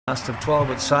Last of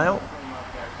 12 at Sale.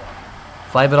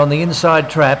 Favoured on the inside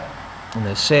trap, and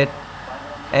they're set.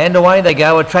 And away they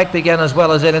go. A track began as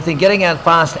well as anything. Getting out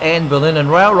fast, Anne Berlin and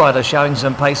Rail Rider showing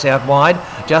some pace out wide.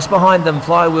 Just behind them,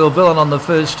 Flywheel Villain on the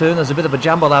first turn. There's a bit of a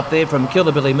jumble up there from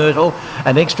Killabilly Myrtle.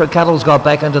 And Extra Cuddles got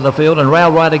back into the field, and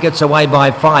Rail Rider gets away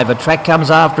by 5. A track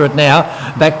comes after it now.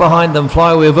 Back behind them,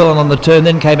 Flywheel Villain on the turn.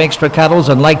 Then came Extra Cuddles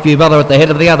and Lakeview Bella at the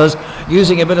head of the others.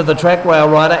 Using a bit of the track, Rail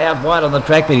Rider out wide on the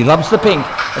track, but he loves the pink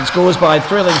and scores by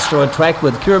 3 lengths to a track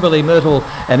with Killabilly Myrtle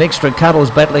and Extra Cuddles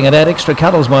battling it out. Extra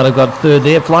Cuddles might have got third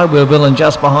there. Flywheel Villain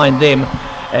just behind them,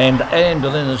 and Anne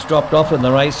Berlin has dropped off in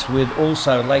the race with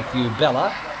also Lakeview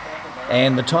Bella,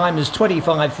 and the time is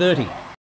 25:30.